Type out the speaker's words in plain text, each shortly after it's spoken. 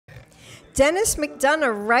Dennis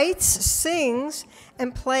McDoNoUgh writes, sings,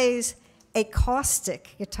 and plays a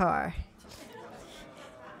caustic guitar.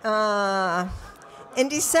 In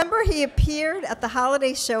December, he appeared at the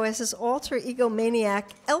holiday show as his alter ego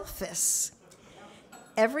maniac, ELFiS.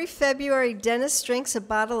 Every February, Dennis drinks a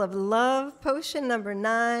bottle of Love Potion number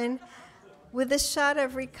 9 with a shot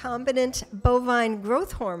of recombinant bovine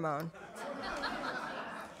growth hormone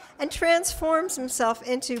and transforms himself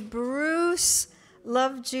into BRUUUCE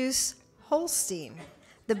Love Jiuce HOLSTEEN,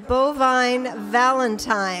 the Bovine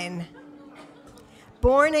Valentine.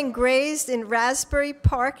 Born and raised in Raspberry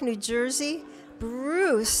Park, New Jersey,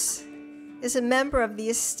 Bruce is a member of the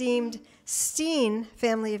esteemed Steen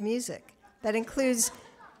family of music that includes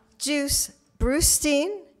Juice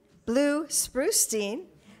Brucesteen, Blue Sprucesteen,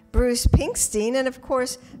 Bruce Pinksteen, and of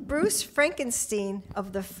course, Bruce Frankenstein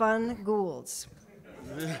of the Fun Ghouls.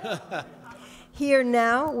 Here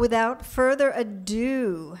now, without further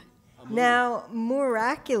ado, now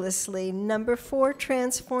moooraculously, number 4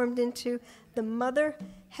 transformed into the Mother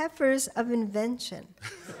Heifers of Invention.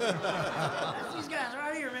 These guys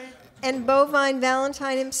right here, man. And Bovine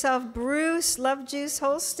Valentine himself, BRUUUCE Love Jiuce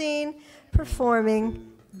HOLSTEEN,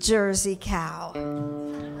 performing Jersey Cow.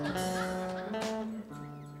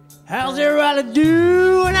 How's everybody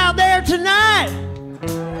doing out there tonight?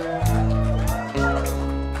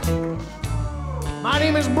 My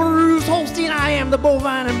name is BRUUUCE HOLSTEEN. I am the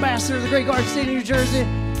bovine ambassador of the great garden state of New Jersey.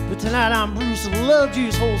 But tonight I'm BRUUUCE Love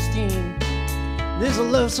Jiuce HOLSTEEN. This is a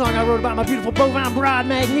love song I wrote about my beautiful bovine bride,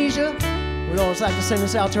 Magnesia. We'd always like to send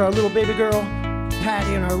this out to our little baby girl,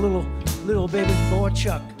 Patty, and our little baby boy,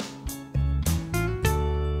 Chuck.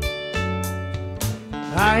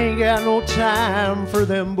 I ain't got no time for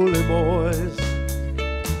them bully boys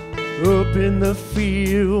up in the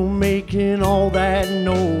field making all that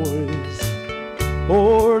noise,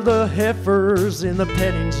 or the heifers in the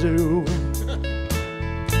petting zoo.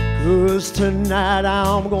 'Cause tonight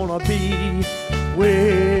I'm gonna be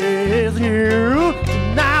with you.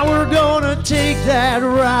 Tonight we're gonna take that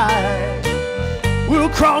ride. We'll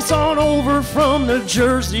cross on over from the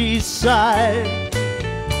Jersey side.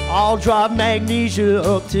 I'll drive Magnesia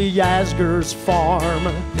up to Yasgur's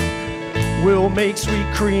farm. We'll make sweet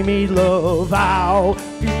creamy love out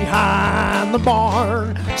behind the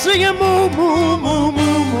barn. Singing moo moo moo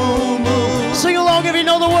moo moo moo. Sing along if you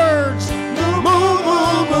know the words. Moo moo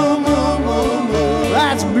moo moo moo moo moo.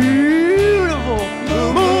 That's beautiful.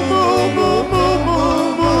 Moo moo moo moo moo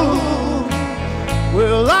moo.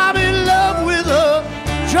 Well, I'm in love with a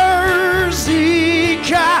Jersey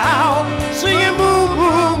cow. Singing moo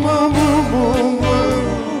moo moo moo moo moo.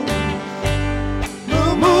 Moo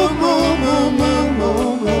moo moo moo moo moo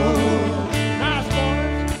moo. Nice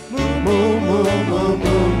boys. Moo moo moo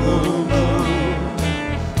moo moo moo.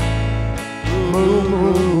 Moo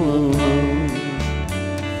moo.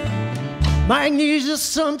 Magnesia,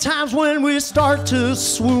 sometimes when we start to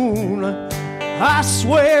swoon, I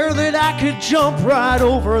swear that I could jump right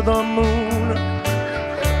over the moon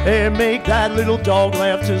and make that little dog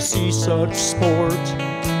laugh to see such sport.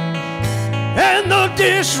 And the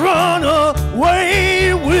dish run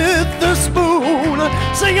away with the spoon,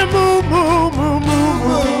 singing moo moo moo moo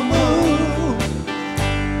moo moo.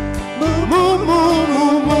 Moo moo moo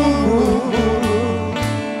moo moo moo.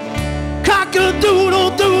 Cock-a-doodle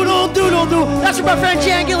doodle doodle doo. That's where my friend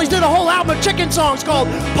Jan Gillies did a whole album of chicken songs called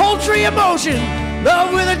Poultry Emotion.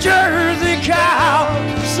 Love with a Jersey cow,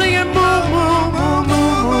 singing moo moo moo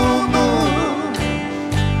moo moo moo.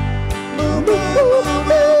 Moo moo moo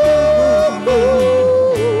moo moo.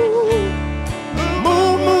 Moo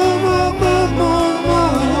moo moo moo moo moo.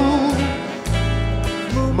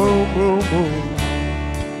 Moo moo moo.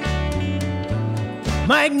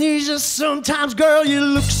 Magnesia, sometimes, girl, you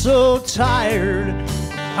look so tired.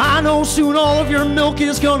 I know soon all of your milk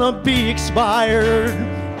is gonna be expired.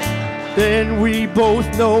 Then we both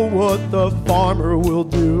know what the farmer will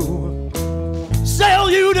do. Sell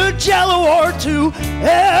you to Jello or to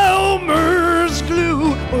Elmer's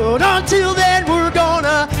glue. But until then we're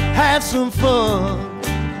gonna have some fun.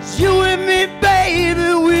 'Cause you and me,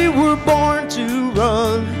 baby, we were born to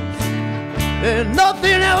run. And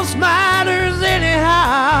nothing else matters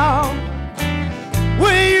anyhow.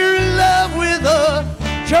 When you're in love with a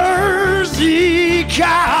Jersey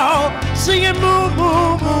cow, singing moo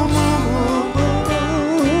moo moo moo.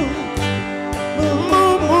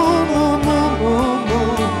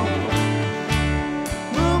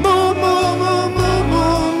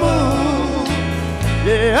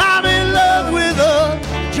 Yeah, I'm in love with a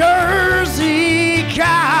Jersey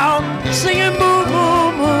cow, singing moo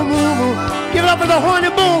moo moo moo moo. Give it up for the Horny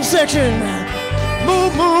Bulls section. Moo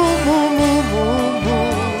moo moo moo moo moo.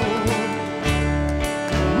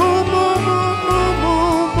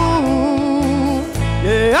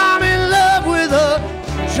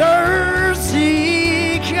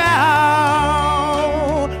 Jersey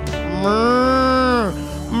cow.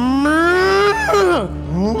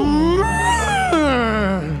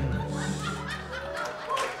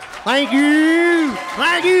 Thank you.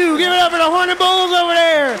 Thank you. Give it up for the Horny Bulls over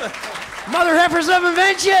there. Mother Heifers of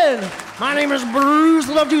Invention. My name is BRUUUCE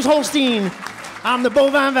Love Jiuce HOLSTEEN. I'm the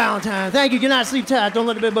Bovine Valentine. Thank you. Good night. Sleep tight. Don't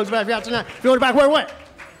let the bed bugs bite you out tonight. If you want to back where what?